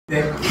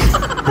Hi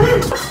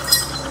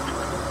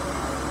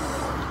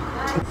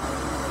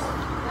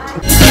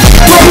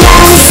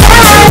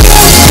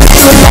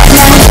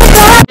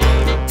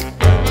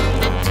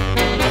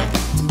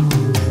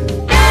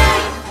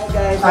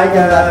guys,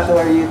 welcome back to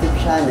our YouTube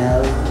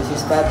channel. This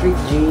is Patrick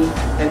G.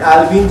 And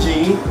Alvin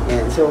G.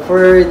 And so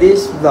for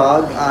this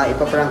vlog,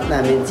 ipaprank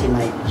namin si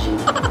Mike G.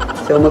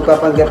 So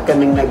magpapanggap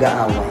kaming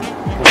nag-aaway.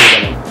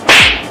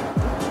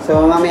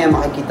 So mamaya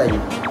makikita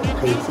niyo.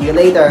 Okay, see you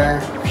later.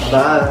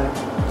 Bye.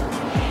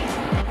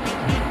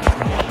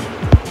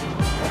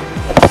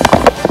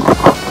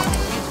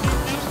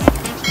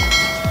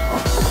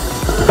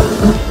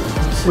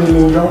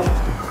 Swimming daw?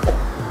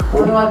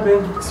 Ano nga ba?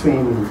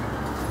 Swimming.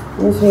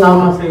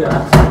 Sama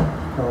siya.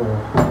 Oo.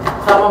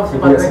 Sama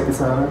si Patrick.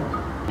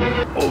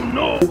 Oh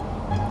no!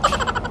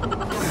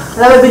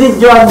 Alam mo,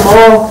 binidyoan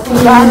mo.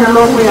 Saan na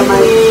mo, Kuya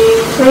Mike?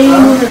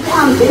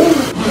 Ambe.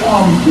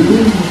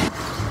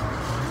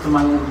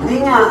 Hindi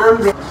nga,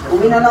 Ambe.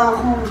 Uwi na lang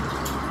ako.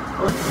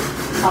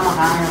 Sama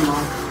ka ngayon mo.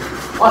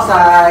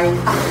 Osay!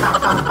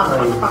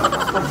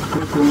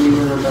 Swimming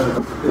na lang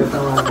talaga.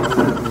 Tatawa ko.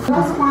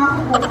 Mas mga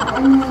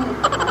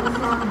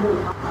ako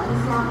bukas.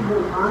 Alis na ako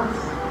bukas.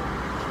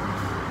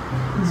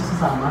 Hindi siya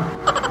sasama?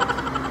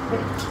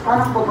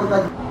 Parang pupunta.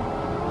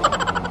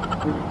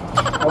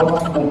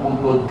 Parang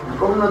pupuntod.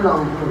 Ikaw na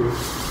lang.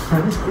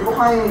 Hindi ko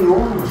kaya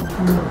yun.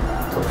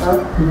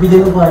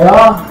 Bibigyan ko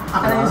kayo.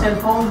 Aka na yung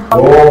cellphone.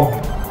 Oo.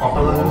 Ako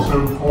na yung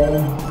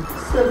cellphone.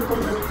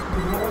 Cellphone.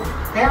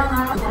 Kaya nga.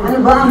 Ano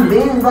ba,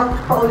 Ambe? Bakit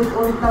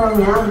paulit-ulit na lang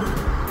yan?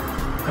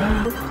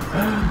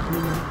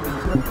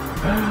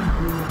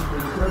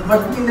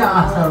 Ba't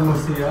inaasar mo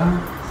siya?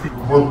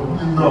 Ba't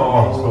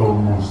inaasar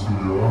mo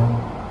siya?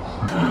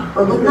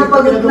 Pagod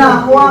na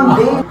ako,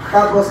 Ambe.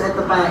 Tapos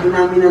ito pa,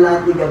 inamin na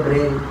lahat ni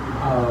Gabriel.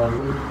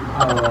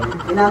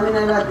 Inamin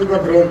na lahat ni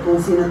Gabriel kung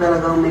sino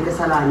talagang may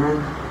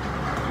kasalanan.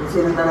 Kung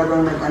sino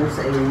talagang nag-ano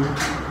sa inyo.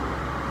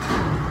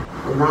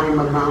 Huwag na kayo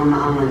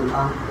magmaang-maangan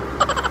pa.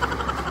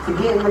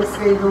 Sige, umalis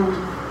kayo dun.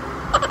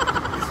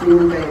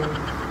 Swimming kayo.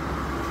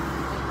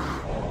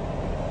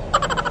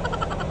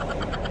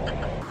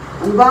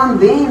 Ano ba,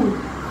 Ambe?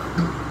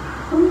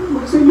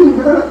 Mag-swimming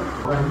ka.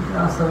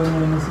 Inaasar mo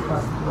yun si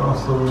Pastor.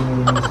 Inaasar mo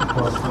yun si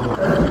Pastor.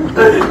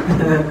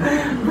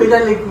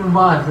 Binalik mo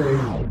ba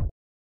sa'yo?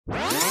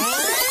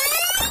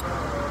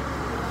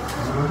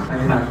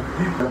 Ayun na.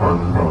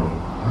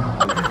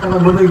 Tama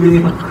mo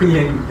nagbili ng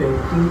kuryente.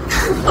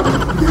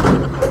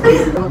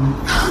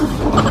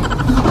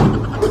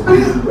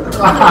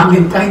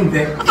 Kakangin ka,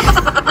 hindi.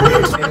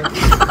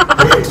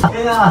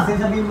 Kaya kasi,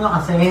 sabihin mo na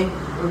kasi.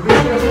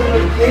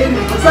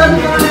 Sabi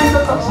ka na yung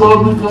totoo.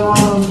 Sabi ka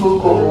ng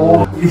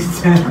totoo.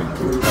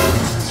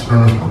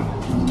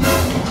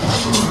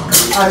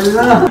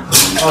 Allah!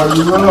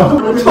 Allah!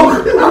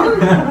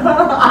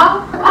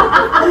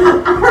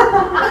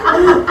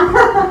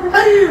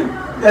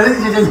 Kasi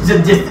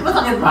suggest,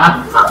 masakit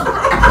ba?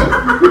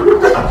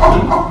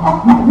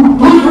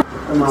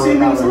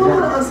 Swimming sa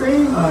mga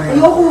kasi.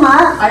 Ayoko nga.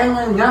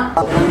 Ayaw nga.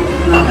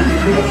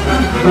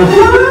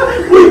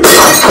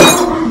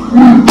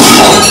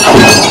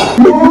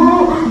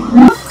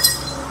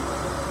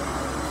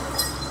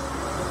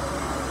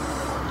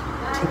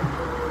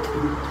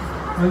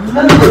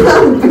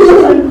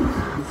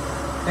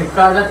 Eh,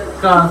 kalat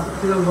ka.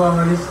 Sino ba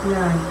malis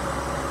niya?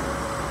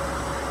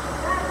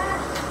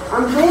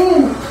 Ambe!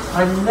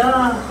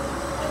 Ala!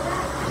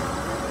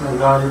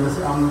 Nagalit na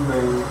si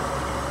Ambe.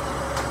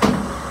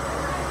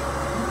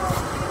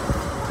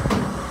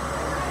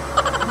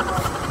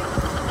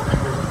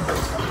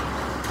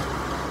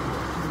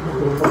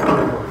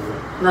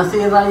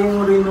 Nasira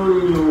yung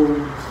rinulyo.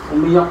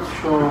 Umiyak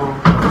siya.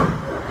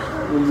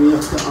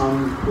 Umiyak si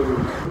Ambe.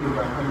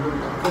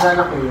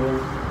 Kilala ko yun.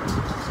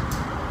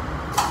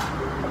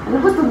 Ano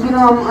ba itong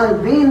ginawa mo,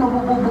 Alvin?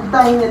 Mabububog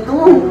tayo nito.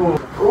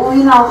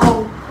 Uuwi na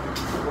ako.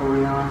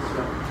 Uwi na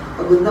siya.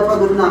 Pagod na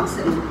ako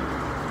sa iyo.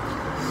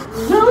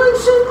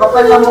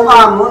 Kapal na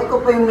mukha mo,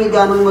 ikaw pa yung may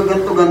ganong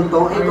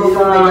maganto-ganto. Ikaw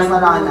pa may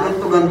kasalanan.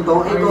 Ganto-ganto.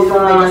 Ikaw pa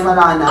may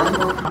kasalanan.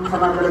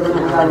 Saka talaga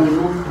ng ugali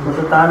mo.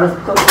 Matatalas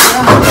to.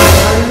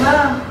 Ano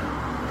na?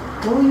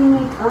 Oh, you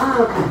make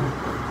up.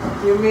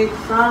 You make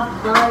up,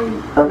 guys.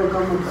 Talaga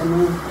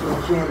mag-ano,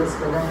 cheers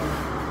ka lang.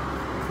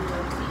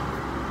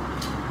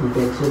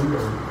 Infection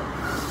lang.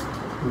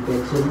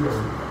 Infection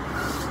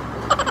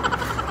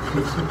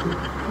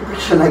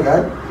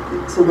agad?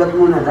 Sugat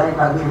mo na lang,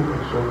 bago yung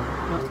infection.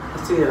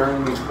 Sira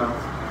yung make up.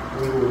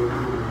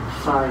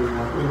 Sayang.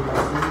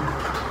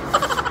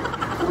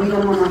 Uwi na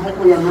muna ako,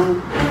 Kuya Mang.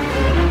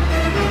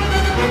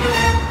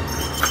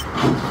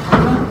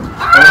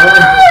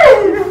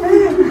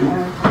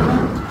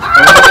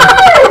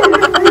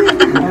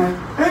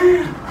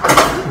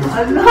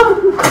 Alam!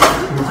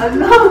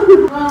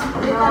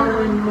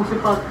 Alam mo si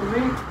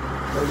Patrick.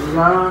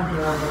 Wala,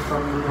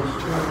 nakakami na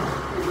siya.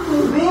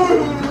 Hindi,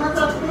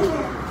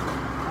 matapin.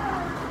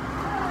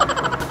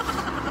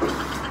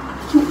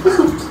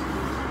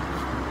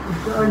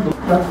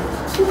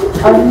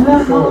 Allah,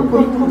 mga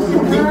pagpapos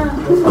na.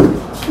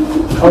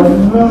 Uy!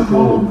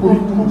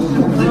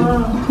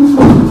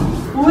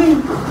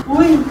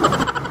 Uy!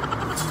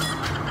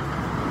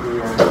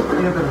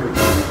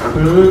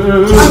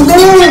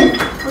 Andin!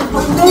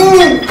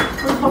 Andin!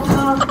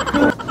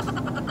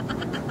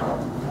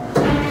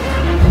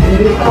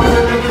 Hindi pa ako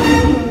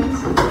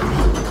nanaginis.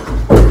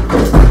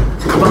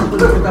 Bakit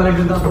ka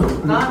talaga na?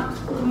 Ha?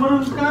 Tumarun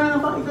ka na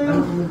ba? Ikaw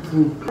yun?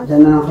 Diyan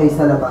na lang kayo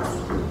sa labas.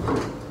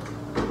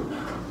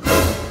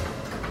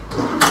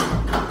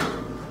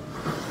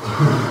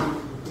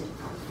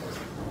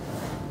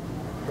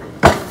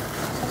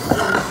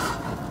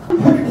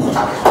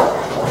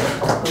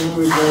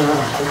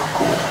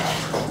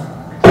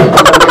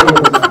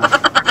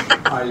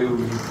 Ayaw.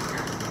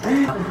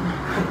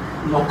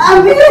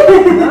 Abi!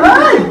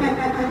 Ay!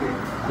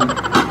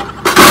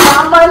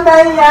 Tama na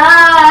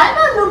yan!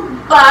 Ano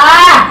ba?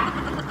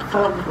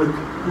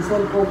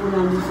 Isal po ko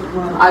namin sa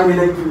kwarto. I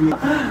like you.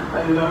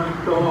 I love it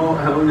to.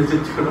 Ako na sa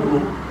tsura mo.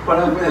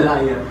 Parang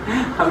pinalaya.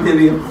 Kami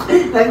rin.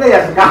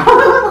 Naglayas ka?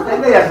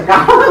 Naglayas ka?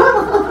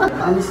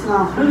 Alis na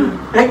ako.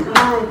 Ay!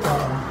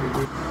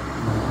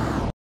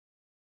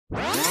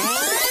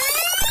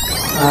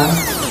 Ha?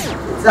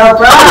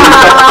 Surprise!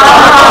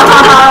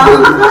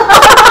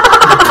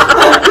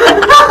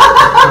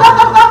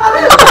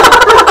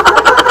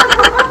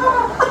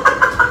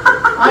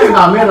 Ay, yung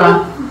camera.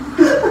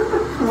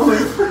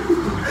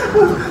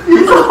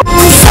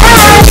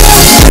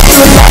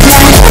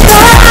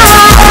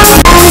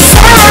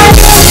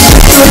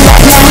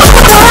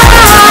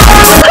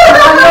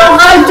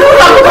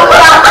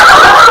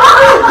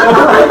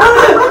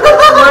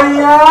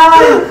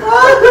 Ayan!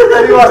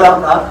 Naliwala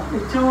ka?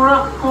 Itsura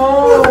ko!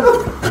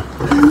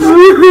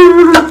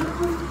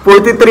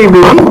 43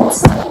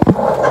 minutes.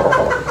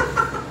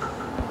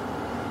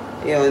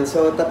 Yun,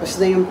 so tapos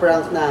na yung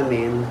prank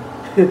namin.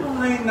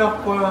 Ay,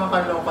 naku,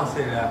 nakakaloka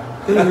sila.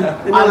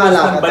 Nanala Alas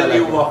ka ng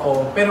baliw talaga. ako.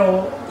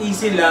 Pero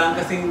easy lang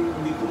kasi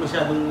hindi ko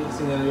masyadong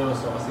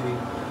sineryoso kasi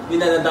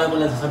dinadadaan ko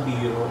lang sa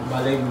biro.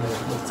 Balay mo,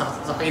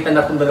 sakitan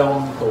na itong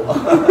dalawang to.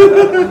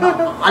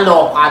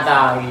 Nakakaloka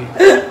dahil.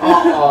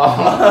 Oo.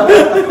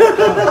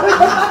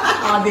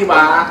 Di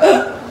ba?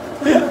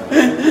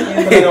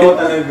 Yung dalawa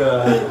talaga.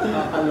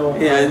 Nakakaloka.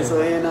 Yan, so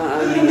yun ang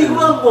aming... Hindi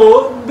ko ako,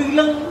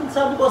 biglang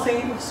sabi ko sa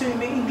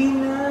swimming, hindi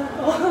na.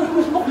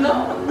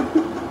 Bakla.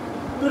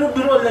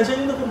 Pero lang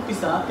siya yung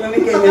nag-umpisa. Kami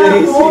kayo na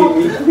yung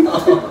swimming.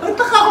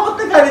 Nagtaka ako, ba't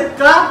nagalit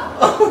ka?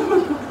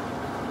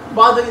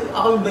 Baka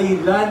ako yung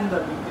dahilan.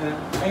 Sabi niya,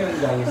 ayun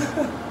guys.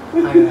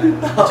 Ayun,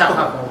 check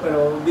ako. Pero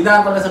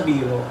dinaan ko na sa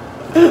biro.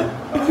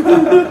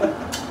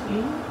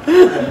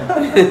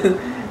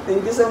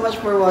 Thank you so much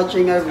for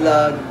watching our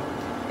vlog.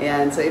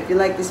 And so if you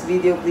like this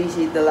video, please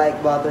hit the like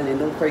button and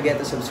don't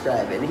forget to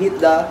subscribe. And hit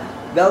the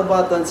bell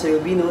button so you'll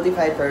be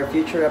notified for our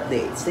future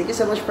updates. Thank you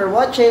so much for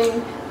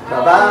watching.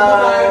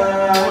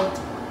 Bye-bye!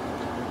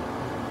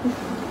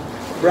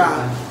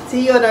 Prank.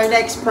 See you on our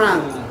next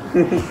prank.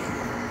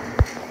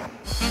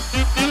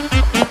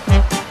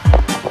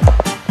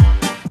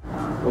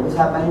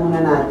 Pag-usapan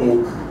muna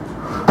natin.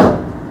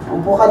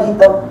 Umpo ka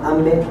dito,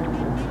 Ambe.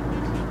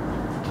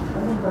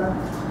 Ano ba?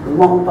 Huwag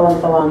mo akong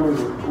tawan-tawanan.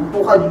 Umpo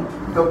ka dito.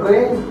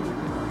 Kapre.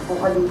 Umpo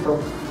ka dito.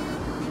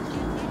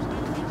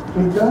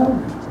 Ikaw.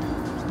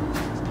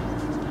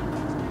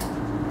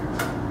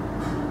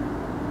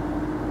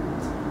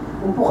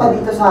 Umpo ka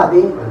dito, sabi.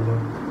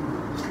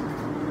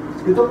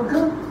 Dito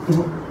ka.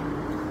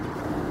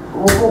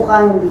 Umupo ka,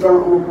 hindi ka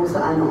umupo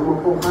sa ano.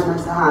 Umupo ka na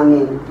sa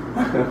hangin.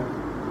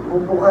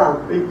 Umupo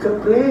ka. Ay,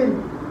 Kapren.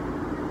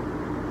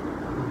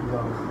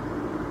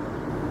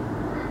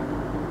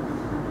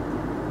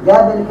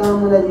 Gab, balik ka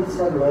muna dito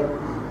sa loob.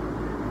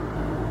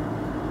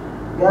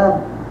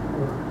 Gab.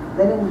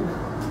 Dali mo.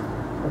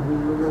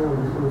 Sabihin mo na,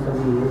 gusto mo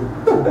sabihin.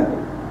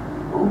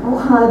 Umupo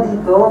ka nga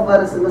dito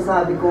para sa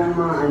masabi kong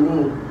mga ano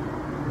eh.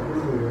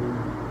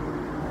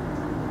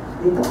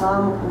 Dito ka,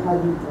 umupo ka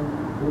dito.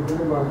 Hindi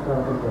na basta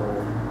ako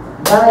dyan.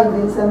 Dahil,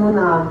 bilisan mo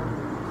na.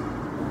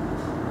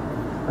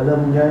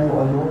 Alam niya yung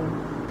ano.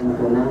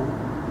 Umupo na.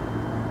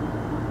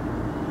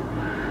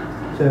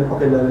 Siya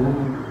pakilala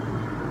niya.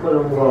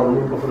 Walang mukha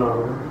mo,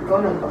 pakilala. Ikaw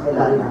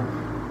nagpakilala.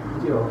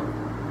 Hindi oh.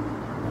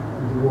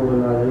 Hindi mo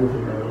kilala yung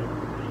siya.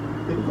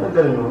 Hindi ka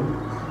gano'n.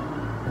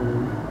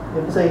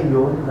 Yan pa sa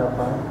iyo,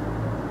 dapat.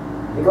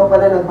 Ikaw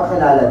pala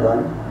nagpakilala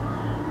doon?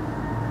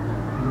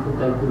 Hindi ko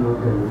tayo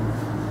gano'n.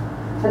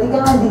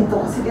 Halika nga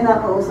dito kasi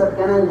kinakausap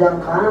ka,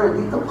 nandiyan ka.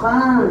 Dito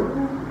ka.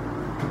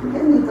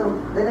 Halika dito.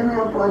 Dala mo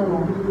yung upuan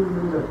mo.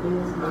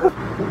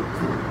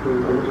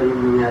 Ano ba yung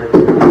nangyari?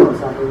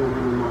 Kausapin mo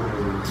ng mga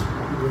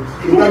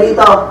halika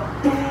dito.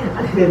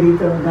 Halika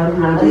dito,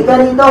 Halika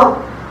dito.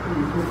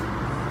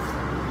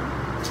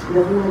 Hindi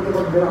ako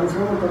nakikipagdaraan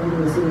sa'yo pag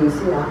hindi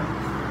sinisi ha.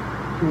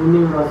 Hindi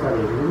mo sa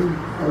rin.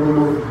 Ano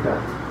mo ka?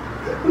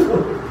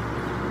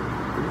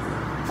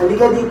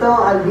 Halika dito,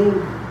 Alvin.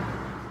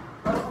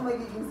 Parang kung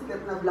magiging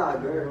sikat na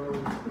vlogger.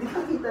 Hindi ka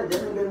kita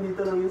dyan, hanggang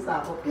dito lang yung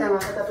sakop. Kaya nga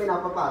kita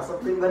pinapapasok,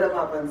 hindi ba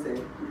napapansin?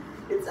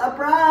 It's a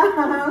prank!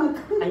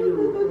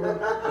 Ayun.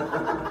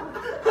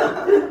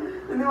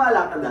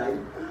 Naniwala ka dahil?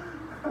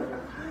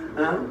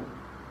 Ha?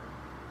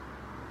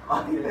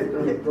 Ay, ito,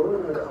 ito,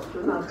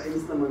 reaction,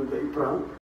 nakakainis naman kayo, prank.